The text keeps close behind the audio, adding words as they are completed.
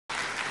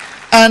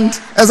And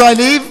as I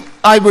leave,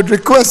 I would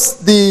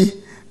request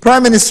the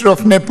Prime Minister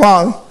of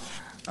Nepal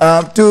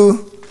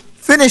to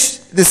finish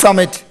the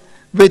summit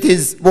with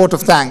his vote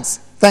of thanks.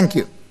 Thank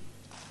you.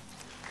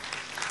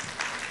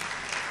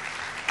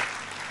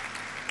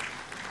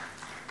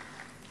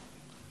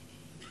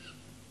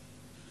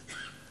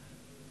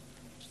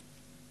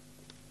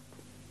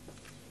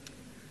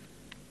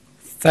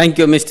 Thank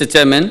you, Mr.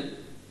 Chairman.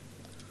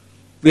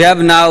 We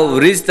have now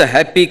reached the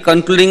happy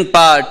concluding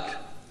part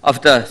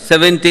of the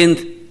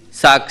 17th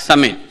SAARC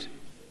Summit.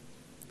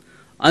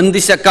 On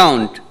this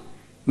account,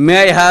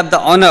 may I have the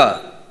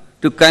honor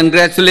to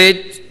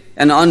congratulate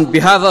and on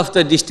behalf of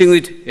the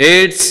distinguished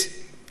heads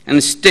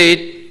and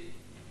state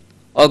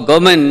or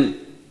government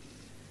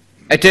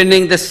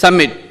attending the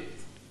summit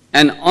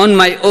and on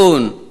my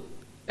own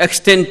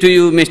extend to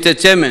you, Mr.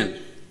 Chairman,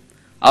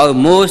 our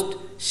most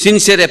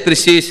sincere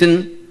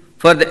appreciation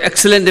for the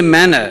excellent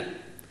manner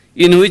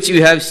in which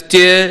you have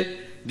steered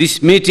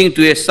this meeting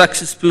to a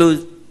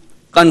successful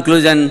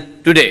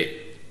conclusion today.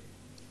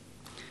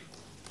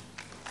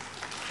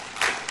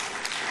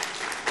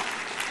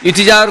 It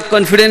is our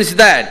confidence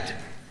that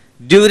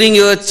during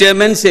your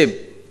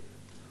chairmanship,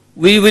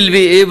 we will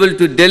be able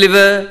to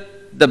deliver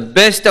the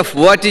best of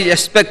what is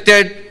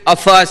expected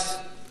of us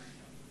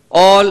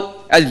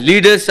all as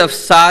leaders of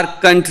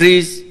SAARC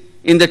countries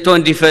in the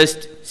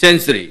 21st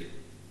century.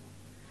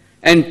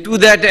 And to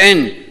that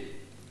end,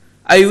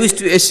 I wish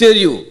to assure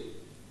you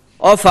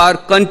of our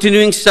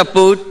continuing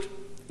support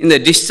in the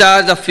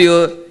discharge of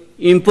your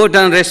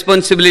important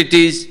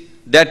responsibilities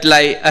that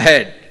lie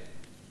ahead.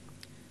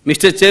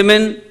 Mr.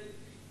 Chairman,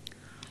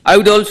 I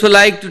would also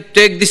like to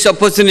take this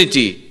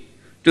opportunity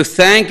to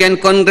thank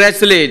and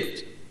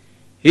congratulate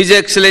His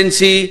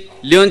Excellency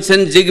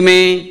Lhotsen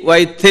Jigme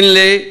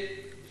Waithinle,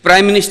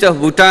 Prime Minister of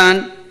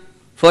Bhutan,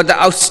 for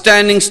the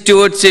outstanding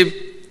stewardship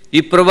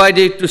he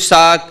provided to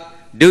SAARC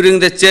during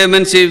the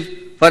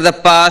chairmanship for the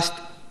past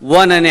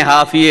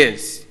 1.5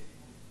 years.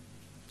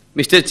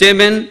 Mr.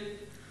 Chairman,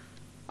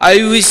 I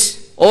wish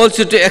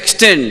also to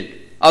extend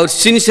our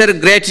sincere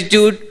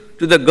gratitude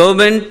to the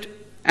government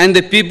and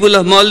the people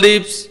of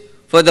Maldives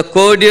for the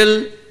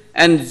cordial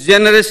and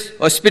generous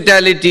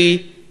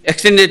hospitality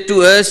extended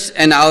to us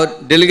and our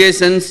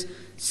delegations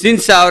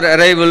since our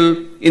arrival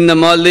in the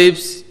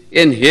Maldives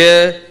and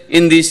here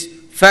in this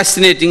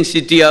fascinating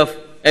city of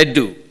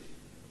Edu.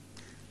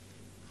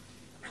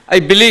 I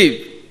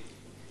believe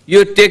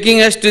you're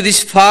taking us to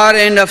this far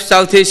end of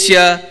South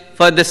Asia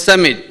for the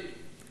summit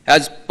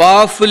has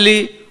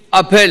powerfully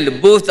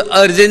upheld both the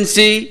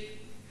urgency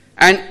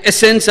and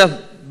essence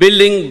of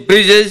building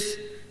bridges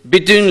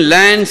between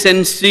lands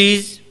and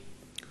seas,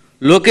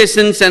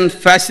 locations and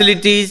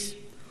facilities,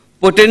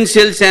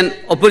 potentials and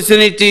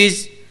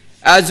opportunities,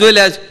 as well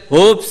as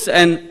hopes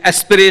and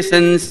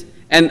aspirations,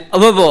 and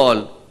above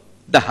all,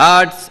 the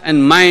hearts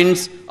and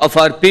minds of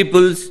our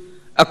peoples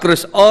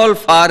across all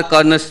far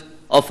corners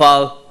of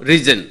our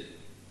region.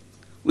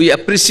 We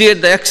appreciate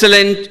the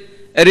excellent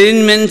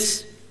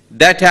arrangements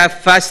that have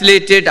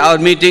facilitated our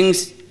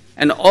meetings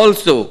and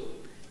also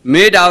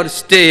made our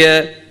stay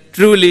here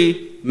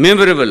truly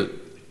memorable.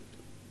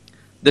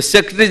 The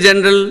Secretary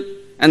General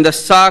and the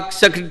SAARC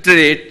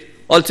Secretariat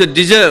also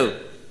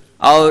deserve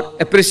our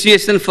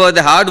appreciation for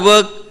the hard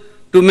work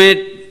to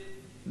make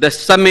the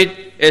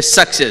summit a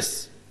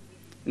success.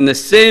 In the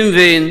same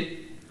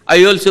vein,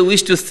 I also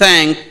wish to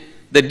thank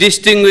the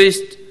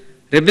distinguished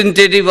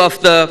representative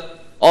of the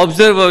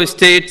observer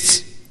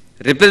states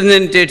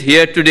represented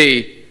here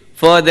today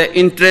for their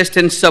interest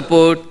and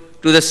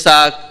support to the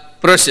SAARC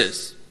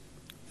process.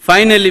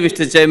 Finally,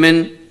 Mr.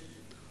 Chairman,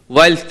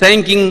 while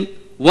thanking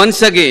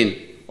once again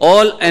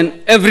all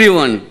and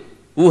everyone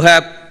who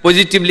have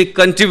positively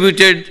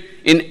contributed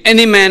in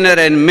any manner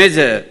and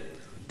measure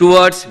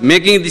towards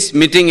making this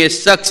meeting a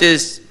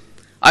success,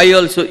 I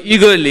also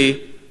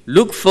eagerly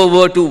look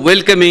forward to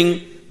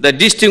welcoming the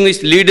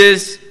distinguished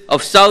leaders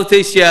of South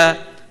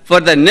Asia for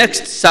the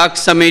next SAARC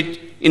summit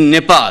in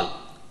Nepal,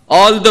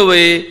 all the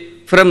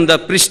way from the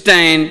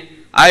pristine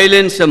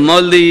islands of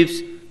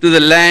Maldives to the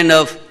land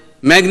of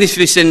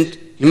magnificent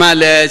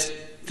Himalayas.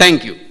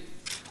 Thank you.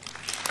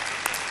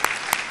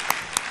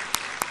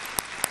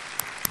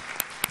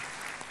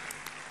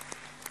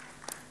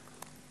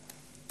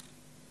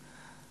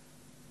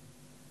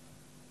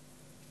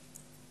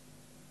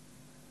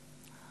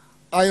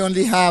 I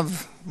only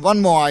have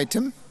one more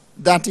item,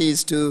 that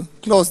is to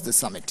close the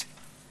summit.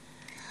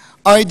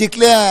 I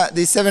declare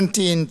the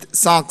 17th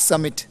SAARC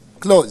Summit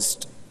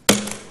closed.